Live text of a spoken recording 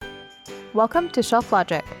Welcome to Shelf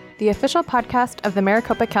Logic, the official podcast of the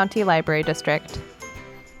Maricopa County Library District.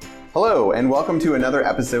 Hello, and welcome to another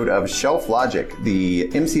episode of Shelf Logic, the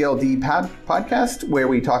MCLD podcast, where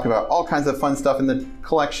we talk about all kinds of fun stuff in the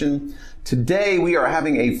collection. Today, we are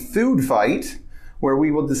having a food fight, where we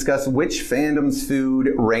will discuss which fandom's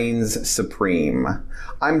food reigns supreme.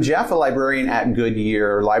 I'm Jeff, a librarian at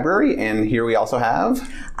Goodyear Library, and here we also have...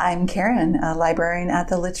 I'm Karen, a librarian at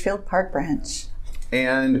the Litchfield Park branch.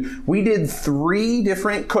 And we did 3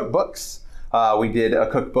 different cookbooks. We did a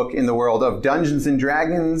cookbook in the world of Dungeons and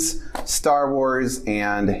Dragons, Star Wars,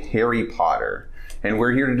 and Harry Potter. And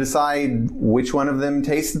we're here to decide which one of them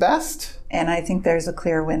tastes best. And I think there's a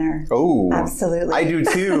clear winner. Oh, absolutely. I do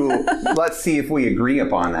too. Let's see if we agree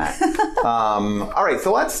upon that. All right,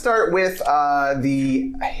 so let's start with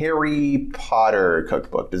the Harry Potter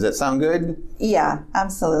cookbook. Does that sound good? Yeah,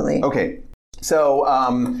 absolutely. Okay. So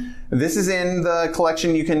this is in the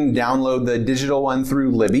collection. You can download the digital one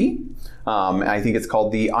through Libby. I think it's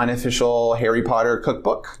called the Unofficial Harry Potter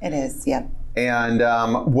Cookbook. It is, yep. And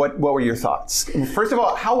what were your thoughts? First of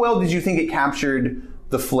all, how well did you think it captured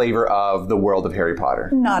the flavor of the world of Harry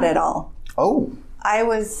Potter? Not at all. Oh. I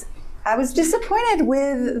was disappointed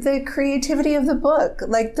with the creativity of the book.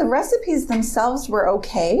 Like, the recipes themselves were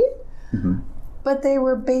okay, but they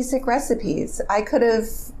were basic recipes. I could have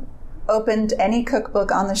opened any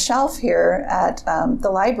cookbook on the shelf here at the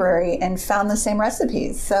library and found the same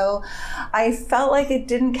recipes. So I felt like it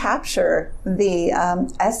didn't capture the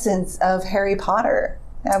essence of Harry Potter.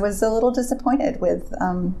 I was a little disappointed with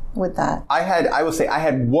that. I will say I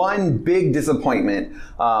had one big disappointment.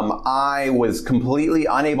 I was completely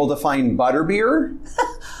unable to find butterbeer.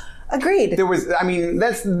 Agreed.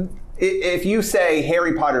 If you say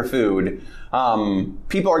Harry Potter food,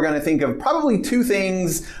 people are going to think of probably 2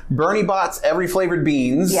 things: Bernie Bott's Every Flavored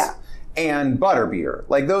Beans, and butterbeer.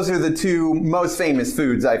 Like, those are the 2 most famous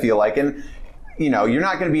foods, I feel like. And, you know, you're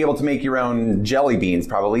not going to be able to make your own jelly beans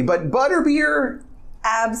probably, but butterbeer...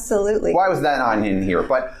 Absolutely. Why was that not in here?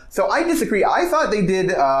 But so I disagree. I thought they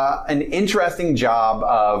did an interesting job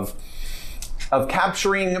of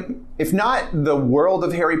capturing, if not the world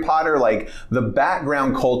of Harry Potter, like the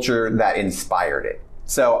background culture that inspired it.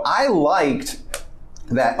 So I liked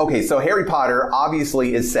that. Okay, so Harry Potter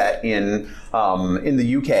obviously is set in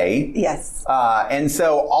the UK. Yes. And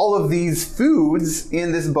so all of these foods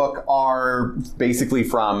in this book are basically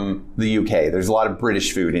from the UK. There's a lot of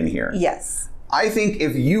British food in here. Yes. I think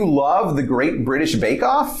if you love the Great British Bake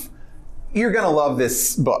Off, you're going to love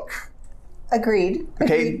this book. Agreed.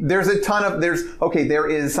 Okay, there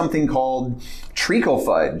is something called treacle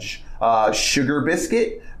fudge, sugar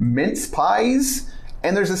biscuit, mince pies,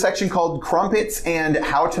 and there's a section called crumpets and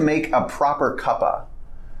how to make a proper cuppa.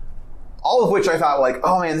 All of which I thought, like,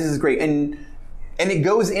 oh man, this is great. And it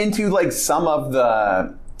goes into like some of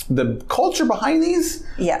the culture behind these.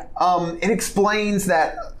 Yeah. It explains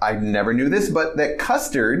that, I never knew this, but that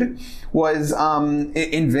custard was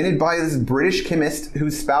invented by this British chemist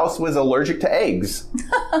whose spouse was allergic to eggs.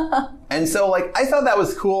 And so, like, I thought that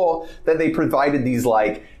was cool that they provided these,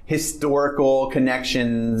 like, historical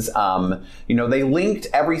connections. They linked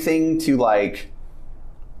everything to, like,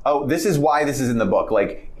 oh, this is why this is in the book.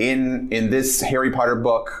 Like, in this Harry Potter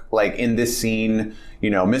book, like, in this scene,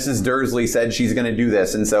 Mrs. Dursley said she's going to do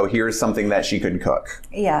this, and so here's something that she could cook.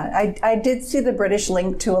 Yeah, I did see the British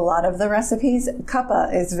link to a lot of the recipes.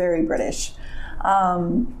 Cuppa is very British.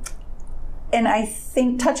 And I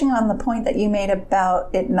think, touching on the point that you made about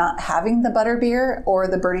it not having the butterbeer or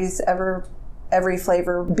the Bertie's Every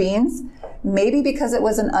Flavor beans, maybe because it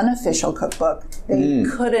was an unofficial cookbook, they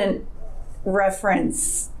couldn't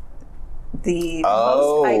reference the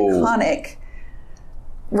most iconic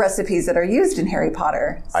recipes that are used in Harry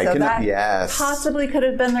Potter. So that possibly could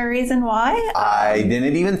have been the reason why. I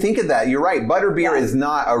didn't even think of that. You're right. Butterbeer is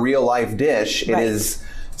not a real life dish. It is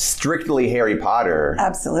strictly Harry Potter.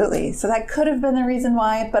 Absolutely. So that could have been the reason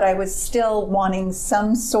why, but I was still wanting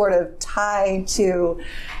some sort of tie to,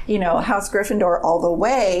 House Gryffindor all the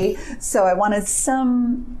way. So I wanted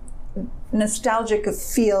some nostalgic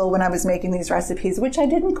feel when I was making these recipes, which I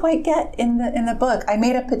didn't quite get in the book. I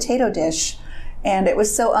made a potato dish, and it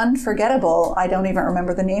was so unforgettable, I don't even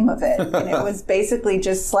remember the name of it. And it was basically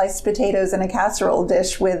just sliced potatoes in a casserole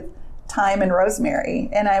dish with thyme and rosemary.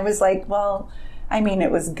 And I was like, well, I mean,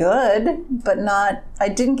 it was good, but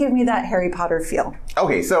it didn't give me that Harry Potter feel.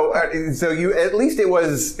 Okay, so you, at least it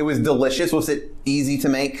was delicious. Was it easy to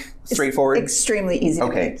make? Straightforward? It's extremely easy to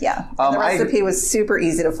make, yeah. And the recipe was super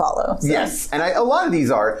easy to follow. So. Yes, and a lot of these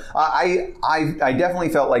are. I definitely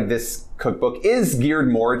felt like this cookbook is geared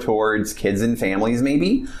more towards kids and families,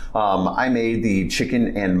 maybe. I made the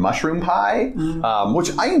chicken and mushroom pie,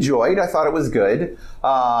 which I enjoyed. I thought it was good.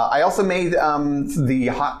 I also made the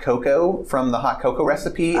hot cocoa from the hot cocoa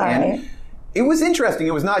recipe. And it was interesting.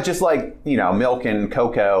 It was not just like, milk and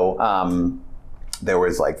cocoa. There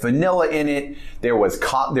was like vanilla in it. There was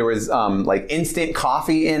like instant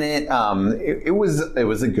coffee in it. It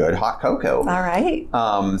was a good hot cocoa. All right.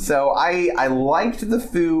 So I liked the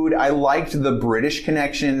food. I liked the British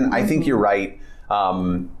connection. I think you're right.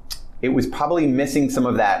 It was probably missing some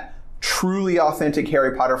of that truly authentic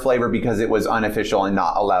Harry Potter flavor because it was unofficial and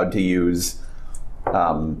not allowed to use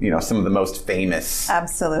some of the most famous,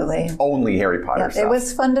 absolutely, only Harry Potter stuff. It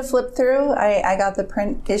was fun to flip through. I got the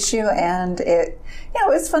print issue, and it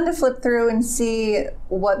was fun to flip through and see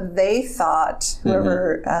what they thought.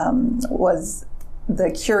 Whoever was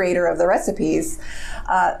the curator of the recipes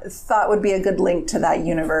thought would be a good link to that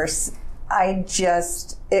universe.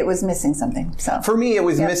 It was missing something. So for me, it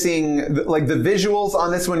was missing, like the visuals on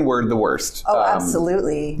this one were the worst. Oh,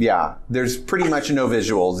 absolutely. Yeah, there's pretty much no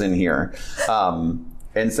visuals in here.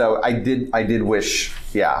 And so I did wish,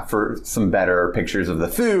 for some better pictures of the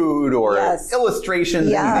food or illustrations,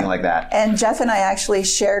 anything like that. And Jeff and I actually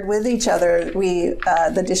shared with each other,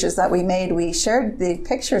 the dishes that we made, we shared the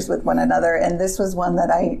pictures with one another. And this was one that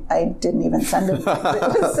I didn't even send him. It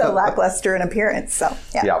was so lackluster in appearance. So,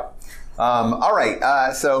 yeah. All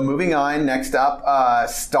right, so moving on, next up,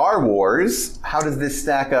 Star Wars. How does this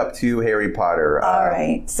stack up to Harry Potter? All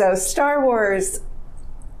right, so Star Wars,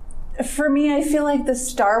 for me, I feel like the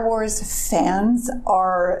Star Wars fans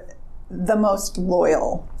are the most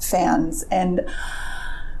loyal fans. And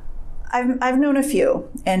I've known a few,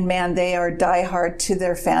 and man, they are diehard to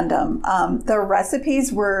their fandom. The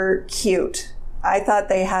recipes were cute. I thought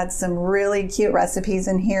they had some really cute recipes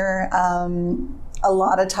in here. A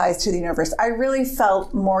lot of ties to the universe. I really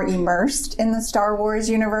felt more immersed in the Star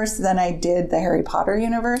Wars universe than I did the Harry Potter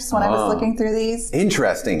universe when I was looking through these.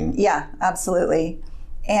 Interesting. Yeah, absolutely.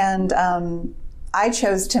 And I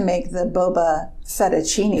chose to make the boba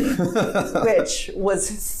fettuccine, which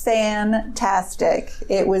was fantastic.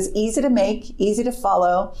 It was easy to make, easy to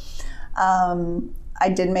follow. I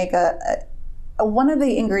did make one of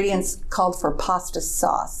the ingredients called for pasta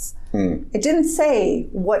sauce. It didn't say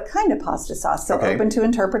what kind of pasta sauce, so open to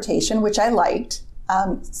interpretation, which I liked.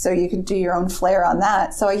 So you could do your own flair on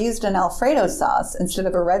that. So I used an Alfredo sauce instead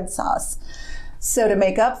of a red sauce. So to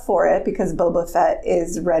make up for it, because Boba Fett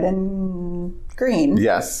is red and green,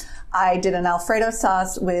 yes, I did an Alfredo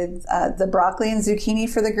sauce with the broccoli and zucchini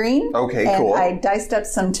for the green. Okay, and cool. I diced up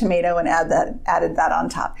some tomato and added that on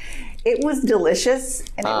top. It was delicious,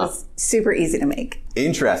 and it was super easy to make.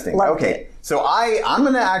 Interesting. Loved it. So I'm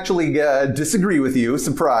going to actually disagree with you.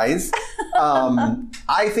 Surprise.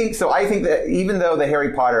 I think that even though the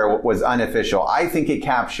Harry Potter was unofficial, I think it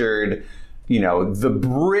captured, the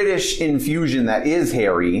British infusion that is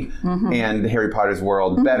Harry and Harry Potter's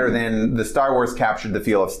world better than the Star Wars captured the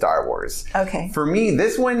feel of Star Wars. Okay. For me,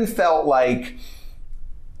 this one felt like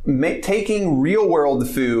taking real world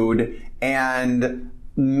food and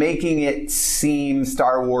making it seem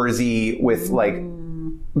Star Warsy with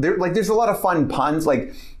there's a lot of fun puns.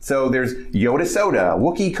 So there's Yoda soda,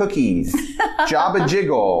 Wookiee cookies, Jabba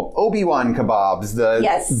Jiggle, Obi-Wan kebabs, the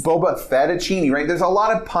Boba fettuccine, right? There's a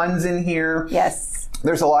lot of puns in here. Yes.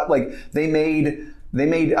 There's a lot, they made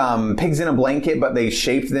pigs in a blanket, but they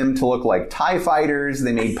shaped them to look like TIE fighters.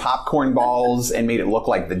 They made popcorn balls and made it look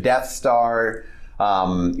like the Death Star.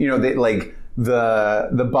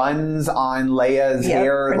 The buns on Leia's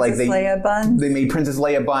hair, Princess Leia buns. They made Princess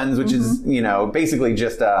Leia buns, which is basically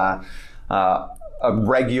just a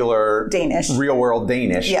regular Danish, real world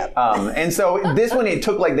Danish. Yep. And so this one, it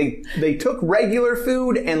took they took regular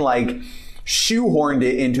food and shoehorned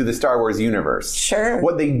it into the Star Wars universe. Sure.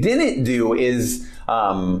 What they didn't do is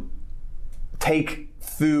take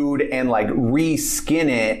food and reskin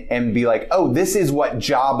it and be like, oh, this is what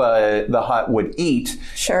Jabba the Hutt would eat.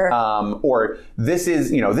 Sure. Or this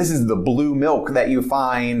is the blue milk that you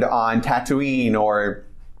find on Tatooine, or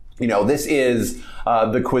this is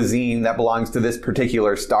the cuisine that belongs to this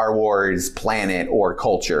particular Star Wars planet or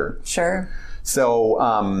culture. Sure. So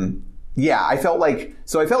I felt like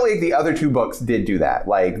the other two books did do that.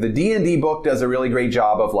 The D&D book does a really great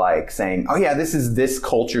job of saying, oh yeah, this is this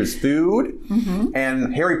culture's food.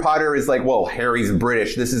 And Harry Potter is well, Harry's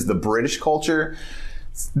British. This is the British culture.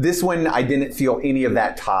 This one, I didn't feel any of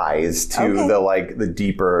that ties to the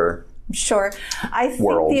deeper Sure. I think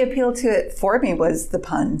world. the appeal to it for me was the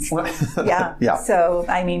puns. Yeah. Yeah. So,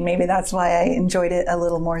 maybe that's why I enjoyed it a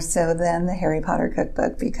little more so than the Harry Potter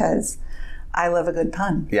cookbook, because I love a good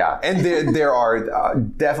pun. Yeah, and there are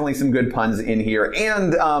definitely some good puns in here,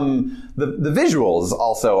 and the visuals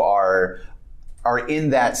also are in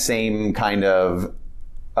that same kind of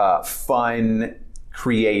fun,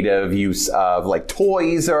 creative use of like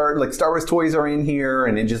toys, or like Star Wars toys are in here,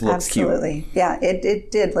 and it just looks Absolutely. cute. Yeah,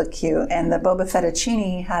 it did look cute, and the Boba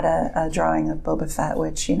Fettuccine had a drawing of Boba Fett,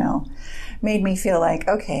 which made me feel like,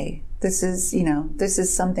 okay, this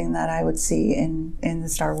is something that I would see in the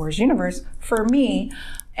Star Wars universe for me,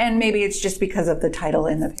 and maybe it's just because of the title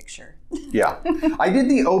in the picture. Yeah, I did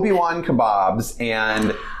the Obi-Wan kebabs,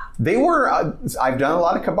 and they were, I've done a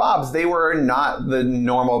lot of kebabs. They were not the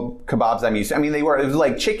normal kebabs I'm used to. I mean, it was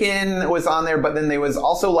like chicken was on there, but then there was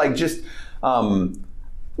also like just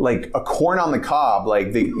like a corn on the cob,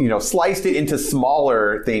 like they, sliced it into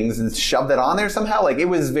smaller things and shoved it on there somehow. Like, it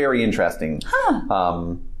was very interesting.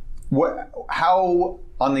 Huh. How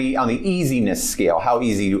on the easiness scale, how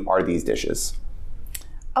easy are these dishes?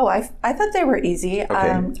 Oh, I thought they were easy.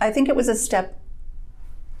 Okay. I think it was a step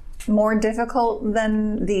more difficult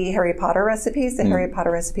than the Harry Potter recipes. The Harry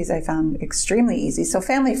Potter recipes I found extremely easy, so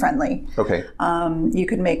family friendly. Okay. You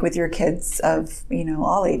could make with your kids of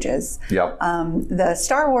all ages. Yep. The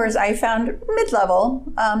Star Wars I found mid-level.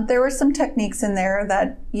 There were some techniques in there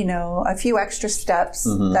that a few extra steps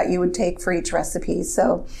that you would take for each recipe.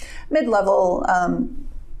 So mid-level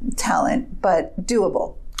talent, but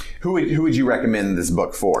doable. Who would you recommend this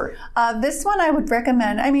book for? This one I would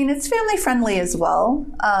recommend. I mean, it's family friendly as well,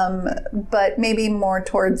 but maybe more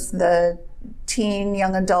towards the teen,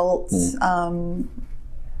 young adults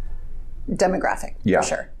demographic, for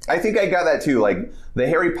sure. I think I got that too. Like, the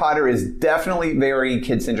Harry Potter is definitely very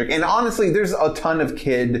kid-centric. And honestly, there's a ton of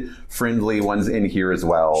kid-friendly ones in here as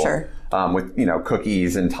well. Sure. With,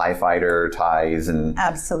 Cookies and TIE Fighter ties and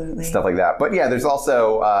Absolutely. stuff like that. But yeah, there's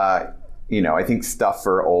also... I think stuff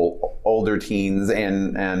for older teens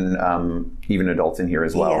and even adults in here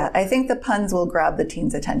as well. Yeah, I think the puns will grab the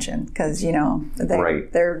teens' attention because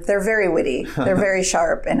they're very witty, they're very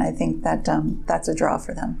sharp, and I think that that's a draw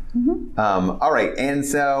for them. Mm-hmm. All right, and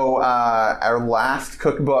so our last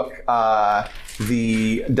cookbook,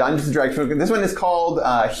 the Dungeons and Dragons cookbook. This one is called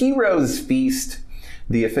Heroes Feast,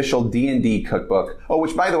 the official D&D cookbook. Oh,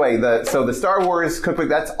 which, by the way, the Star Wars cookbook,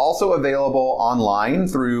 that's also available online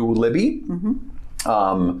through Libby.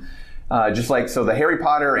 Just like, so the Harry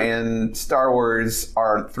Potter and Star Wars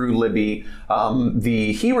are through Libby.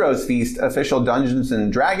 The Heroes Feast official Dungeons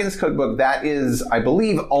and Dragons cookbook, that is, I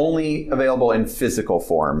believe, only available in physical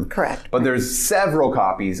form. Correct. But there's several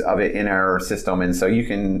copies of it in our system, and so you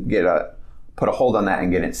can put a hold on that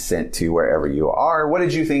and get it sent to wherever you are. What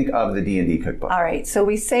did you think of the D&D cookbook? All right, so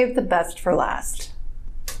we saved the best for last.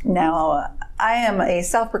 Now, I am a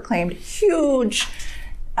self-proclaimed huge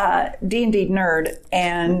D&D nerd,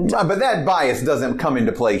 and but that bias doesn't come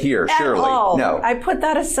into play here, surely. All. No, I put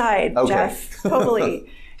that aside, okay. Jeff,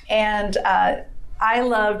 totally. And I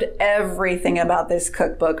loved everything about this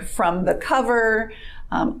cookbook, from the cover,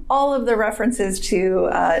 all of the references to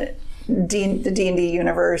the D&D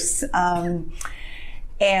universe, and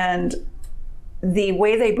the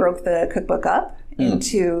way they broke the cookbook up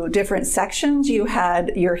into different sections. You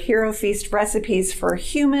had your Hero Feast recipes for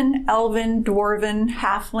human, elven, dwarven,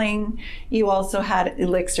 halfling. You also had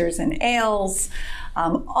elixirs and ales.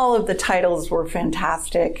 All of the titles were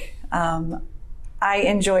fantastic. I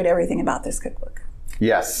enjoyed everything about this cookbook.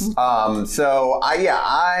 Yes. So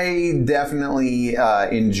I definitely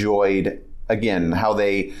enjoyed, again, how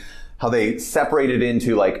they separated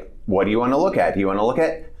into, like, what do you want to look at? Do you want to look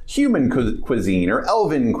at human cuisine or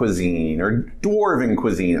elven cuisine or dwarven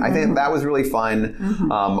cuisine? I think that was really fun.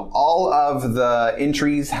 All of the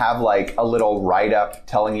entries have like a little write-up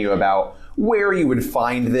telling you about where you would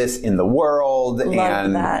find this in the world. Love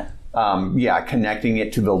and that. Connecting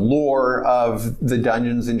it to the lore of the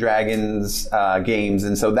Dungeons and Dragons games.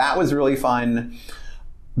 And so that was really fun.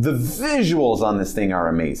 The visuals on this thing are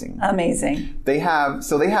amazing. Amazing. They have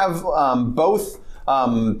both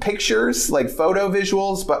pictures, like photo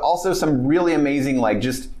visuals, but also some really amazing, like,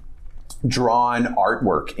 just drawn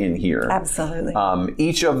artwork in here. Absolutely.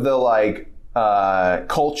 Each of the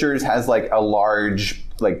cultures has like a large,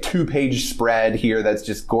 like, 2-page spread here that's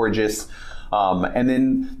just gorgeous. And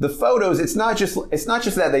then the photos, it's not just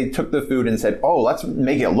that they took the food and said, oh, let's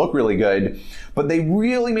make it look really good, but they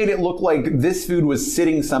really made it look like this food was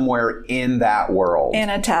sitting somewhere in that world. In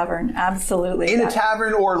a tavern, absolutely. In a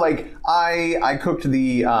tavern, or like I cooked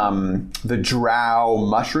the drow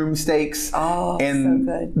mushroom steaks. Oh, and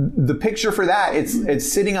so good. The picture for that,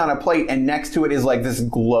 it's sitting on a plate, and next to it is like this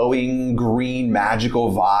glowing green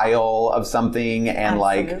magical vial of something, and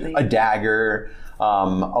Absolutely. like a dagger.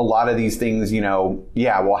 A lot of these things,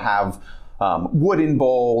 we'll have wooden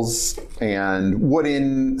bowls and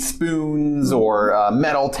wooden spoons or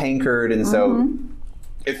metal tankard. And so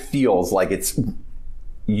it feels like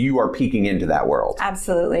you are peeking into that world.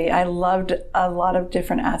 Absolutely. I loved a lot of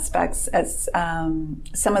different aspects as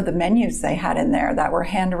some of the menus they had in there that were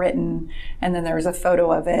handwritten, and then there was a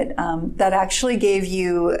photo of it that actually gave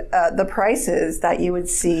you the prices that you would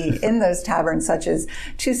see in those taverns, such as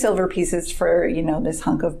 2 silver pieces for, this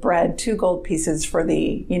hunk of bread, 2 gold pieces for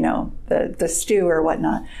the, the stew or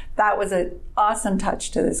whatnot. That was an awesome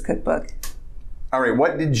touch to this cookbook. All right,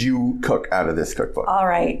 what did you cook out of this cookbook? All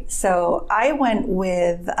right, so I went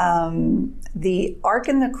with the Ark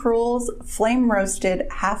and the Cruel's flame roasted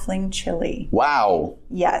halfling chili. Wow.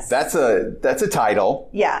 Yes. That's a title.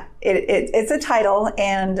 Yeah, it's a title,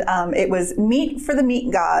 and it was meat for the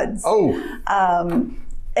meat gods. Oh.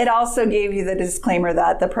 It also gave you the disclaimer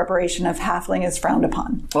that the preparation of halfling is frowned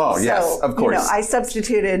upon. Oh, yes, of course. I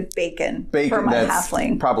substituted bacon for my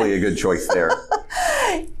halfling. Probably a good choice there.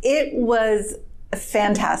 It was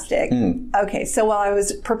fantastic. Okay, so while I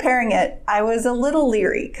was preparing it, I was a little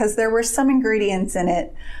leery because there were some ingredients in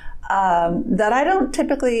it that I don't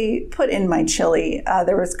typically put in my chili.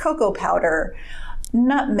 There was cocoa powder,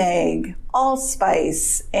 nutmeg,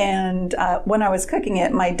 allspice, and when I was cooking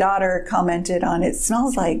it, my daughter commented on, it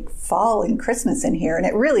smells like fall and Christmas in here, and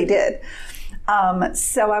it really did.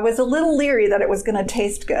 So I was a little leery that it was going to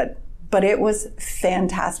taste good. But it was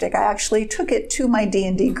fantastic. I actually took it to my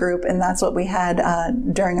D&D group, and that's what we had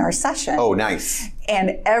during our session. Oh, nice.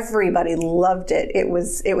 And everybody loved it. It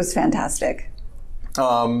was fantastic.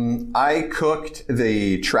 I cooked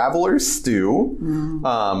the Traveler's Stew,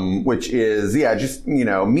 which is, just,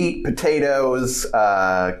 meat, potatoes,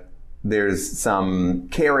 there's some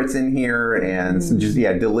carrots in here and some just,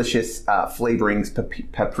 delicious flavorings,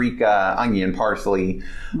 paprika, onion, parsley.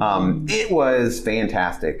 It was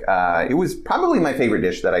fantastic. It was probably my favorite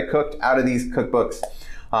dish that I cooked out of these cookbooks.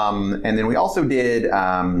 And then we also did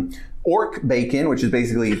orc bacon, which is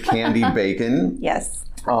basically candied bacon. Yes.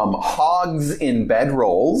 Hogs in bed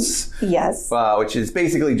rolls. Yes. Which is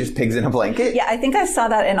basically just pigs in a blanket. Yeah, I think I saw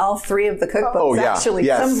that in all 3 of the cookbooks, actually.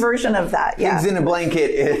 Yes. Some version of that, Pigs in a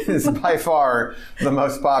blanket is by far the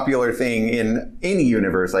most popular thing in any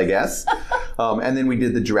universe, I guess. And then we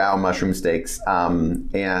did the drow mushroom steaks.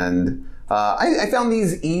 And I found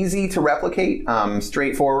these easy to replicate,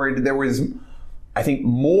 straightforward. There was, I think,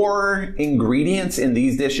 more ingredients in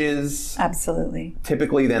these dishes. Absolutely.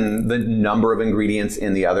 Typically than the number of ingredients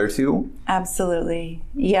in the other 2. Absolutely.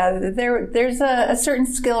 Yeah, there's a certain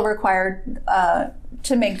skill required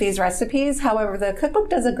to make these recipes. However, the cookbook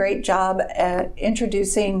does a great job at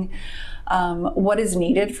introducing what is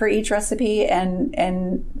needed for each recipe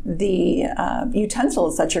and the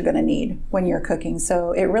utensils that you're going to need when you're cooking.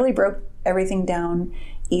 So it really broke everything down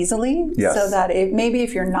easily. Yes. So that maybe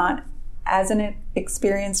if you're not as an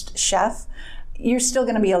experienced chef, you're still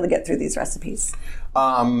going to be able to get through these recipes.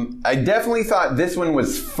 I definitely thought this one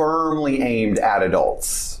was firmly aimed at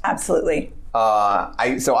adults. Absolutely. So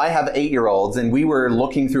I have 8-year-olds, and we were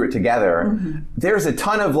looking through it together. There's a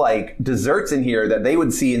ton of desserts in here that they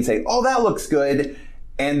would see and say, "Oh, that looks good."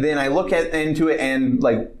 And then I look into it, and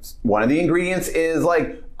one of the ingredients is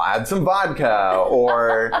add some vodka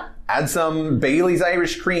or add some Bailey's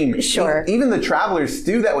Irish Cream. Sure. Even the Traveler's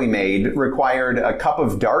Stew that we made required a cup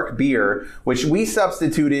of dark beer, which we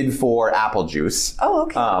substituted for apple juice. Oh,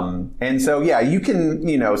 okay. And so, you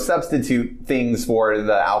can, substitute things for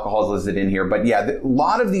the alcohols listed in here. But a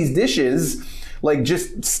lot of these dishes, like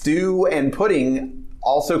just stew and pudding,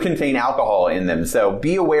 also contain alcohol in them. So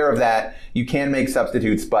be aware of that. You can make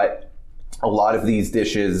substitutes, but a lot of these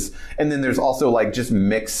dishes, and then there's also just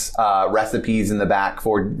mix recipes in the back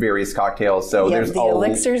for various cocktails. So there's the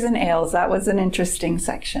elixirs and ales. That was an interesting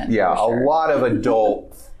section. Yeah, sure. A lot of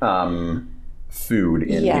adult food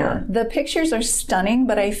in here. The pictures are stunning,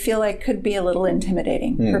 but I feel like could be a little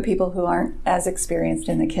intimidating for people who aren't as experienced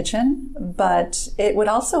in the kitchen. But it would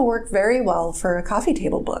also work very well for a coffee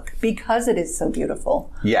table book because it is so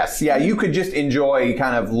beautiful. Yes, you could just enjoy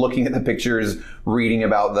kind of looking at the pictures, reading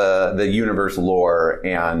about the universe lore,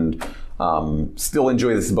 and still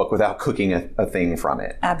enjoy this book without cooking a thing from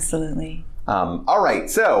it. Absolutely. All right,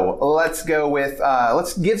 so let's go with,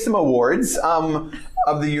 let's give some awards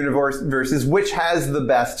of the universe versus which has the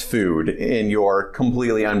best food in your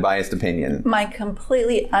completely unbiased opinion. My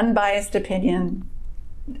completely unbiased opinion,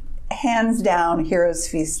 hands down, Heroes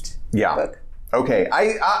Feast book. Okay,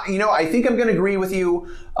 I think I'm going to agree with you.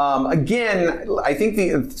 Again, I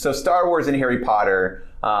think Star Wars and Harry Potter,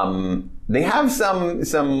 they have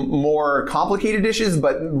some more complicated dishes,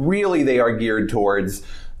 but really they are geared towards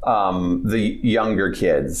the younger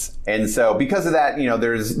kids, and so because of that,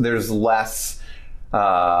 there's less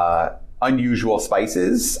unusual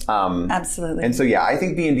spices. Absolutely. And so I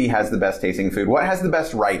think D&D has the best tasting food. What has the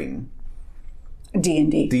best writing?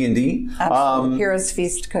 D&D. D&D? Absolutely. Heroes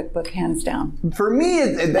Feast cookbook, hands down. For me,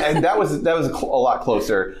 that was a lot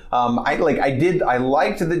closer. I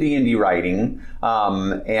liked the D&D writing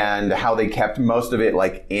and how they kept most of it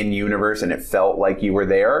like in universe, and it felt like you were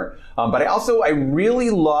there. But I really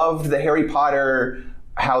loved the Harry Potter,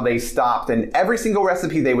 how they stopped, and every single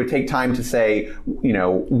recipe they would take time to say,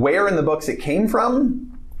 where in the books it came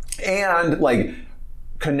from, and like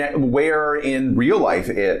connect where in real life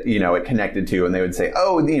it connected to, and they would say,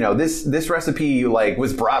 this recipe like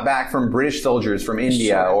was brought back from British soldiers from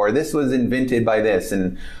India, sure, or this was invented by this,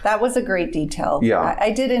 and that was a great detail. Yeah,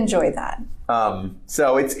 I did enjoy that.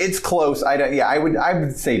 So it's close. I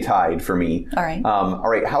would say tied for me. All right. All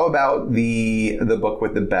right. How about the book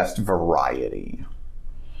with the best variety?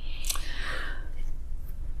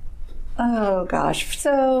 Oh gosh.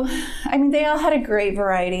 So, they all had a great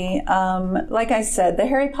variety. Like I said, the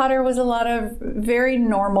Harry Potter was a lot of very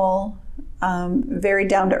normal, very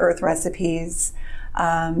down-to-earth recipes.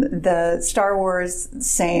 The Star Wars,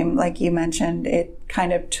 same, like you mentioned, it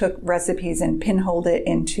kind of took recipes and pinholed it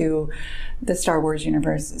into the Star Wars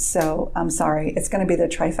universe. So I'm sorry, it's going to be the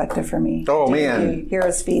trifecta for me. Oh D&D, man,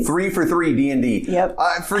 Heroes Feast. 3 for 3 D&D. Yep.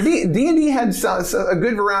 For D&D had a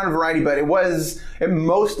good round of variety, but it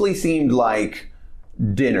mostly seemed like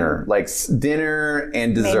dinner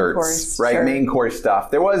and desserts, course, right? Sure. Main course stuff.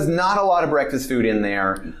 There was not a lot of breakfast food in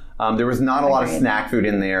there. There was not a lot of snack food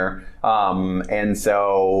in there. And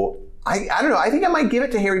so I don't know. I think I might give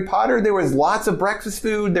it to Harry Potter. There was lots of breakfast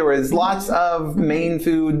food. There was lots of main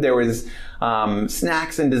food. There was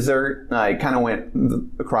snacks and dessert. I kind of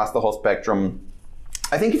went across the whole spectrum.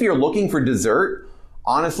 I think if you're looking for dessert,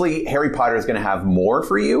 honestly, Harry Potter is going to have more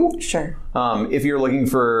for you. Sure. If you're looking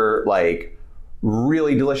for like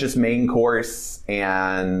really delicious main course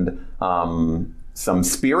and some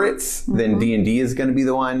spirits, then D&D is going to be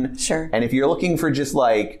the one. Sure. And if you're looking for just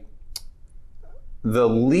like the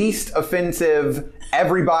least offensive,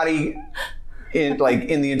 everybody in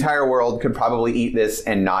the entire world could probably eat this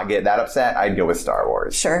and not get that upset, I'd go with Star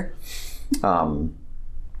Wars. Sure. This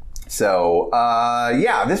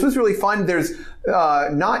was really fun. There's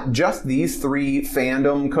not just these 3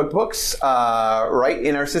 fandom cookbooks right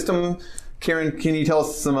in our system. Karen, can you tell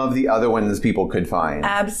us some of the other ones people could find?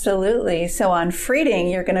 Absolutely. So on Freeding,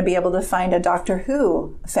 you're going to be able to find a Doctor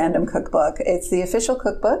Who fandom cookbook. It's the official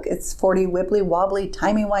cookbook. It's 40 wibbly wobbly,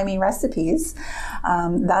 timey-wimey recipes.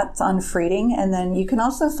 That's on Freeding. And then you can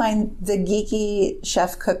also find the Geeky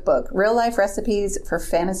Chef Cookbook, Real Life Recipes for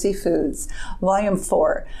Fantasy Foods, Volume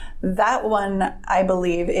 4. That one, I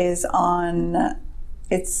believe, is on,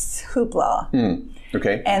 it's Hoopla.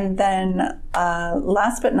 Okay. And then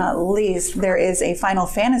last but not least, there is a Final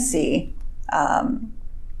Fantasy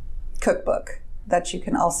cookbook that you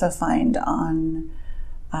can also find on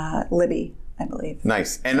Libby, I believe.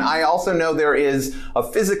 Nice. And I also know there is a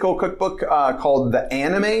physical cookbook called the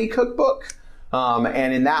Anime Cookbook.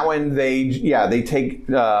 And in that one, they take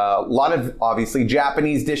a lot of obviously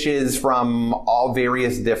Japanese dishes from all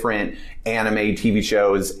various different anime TV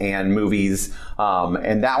shows and movies.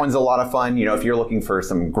 And that one's a lot of fun. If you're looking for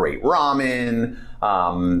some great ramen,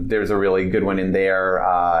 there's a really good one in there.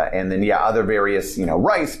 And then, other various,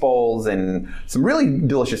 rice bowls and some really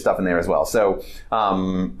delicious stuff in there as well. So,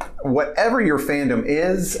 whatever your fandom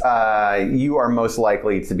is, you are most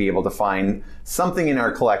likely to be able to find something in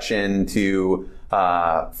our collection to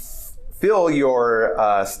fill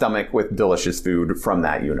your stomach with delicious food from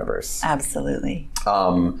that universe. Absolutely.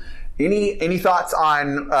 Any thoughts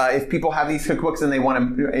on if people have these cookbooks and they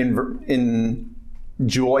want to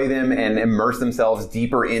enjoy them and immerse themselves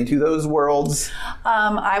deeper into those worlds?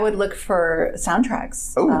 I would look for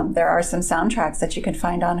soundtracks. There are some soundtracks that you can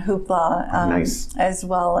find on Hoopla, nice, as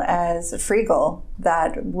well as Freegal,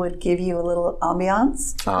 that would give you a little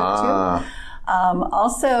ambiance to it too.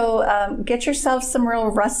 Also, get yourself some real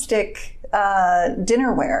rustic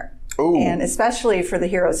dinnerware. Ooh. And especially for the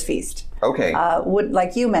Heroes Feast. Okay.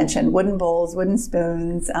 Like you mentioned, wooden bowls, wooden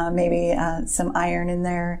spoons, maybe some iron in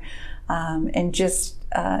there, and just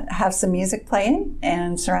have some music playing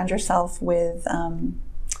and surround yourself with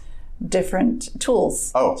different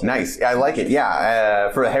tools. Oh, nice. I like it.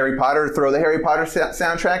 Yeah. For Harry Potter, throw the Harry Potter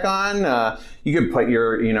soundtrack on. You could put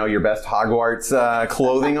your best Hogwarts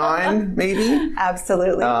clothing on, maybe.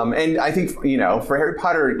 Absolutely. And I think, for Harry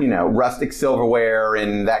Potter, rustic silverware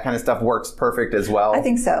and that kind of stuff works perfect as well. I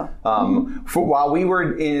think so. While we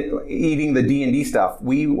were eating the D&D stuff,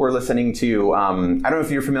 we were listening to, I don't know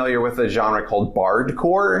if you're familiar with a genre called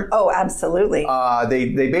bardcore. Oh, absolutely.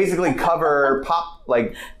 They basically cover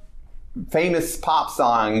famous pop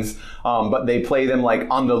songs, but they play them like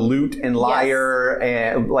on the lute and lyre,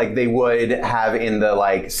 and like they would have in the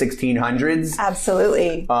 1600s.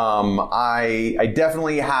 Absolutely. I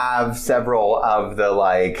definitely have several of the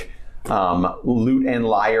lute and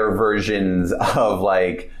lyre versions of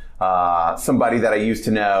Somebody That I Used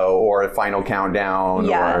to Know, or Final Countdown,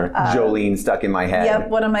 or Jolene stuck in my head. Yep,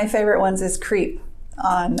 one of my favorite ones is Creep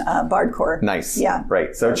on bardcore. Nice. Yeah.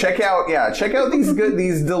 Right. So check out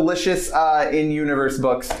these delicious in-universe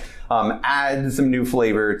books. Add some new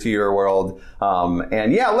flavor to your world.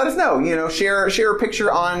 And let us know. Share a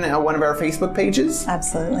picture on one of our Facebook pages.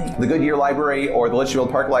 Absolutely. The Goodyear Library or the Litchfield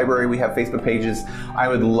Park Library, we have Facebook pages. I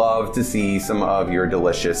would love to see some of your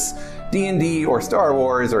delicious D&D or Star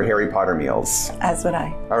Wars or Harry Potter meals. As would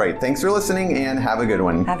I. All right. Thanks for listening, and have a good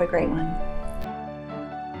one. Have a great one.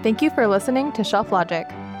 Thank you for listening to Shelf Logic.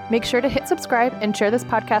 Make sure to hit subscribe and share this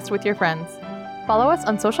podcast with your friends. Follow us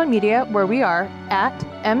on social media where we are at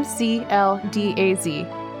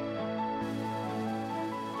MCLDAZ.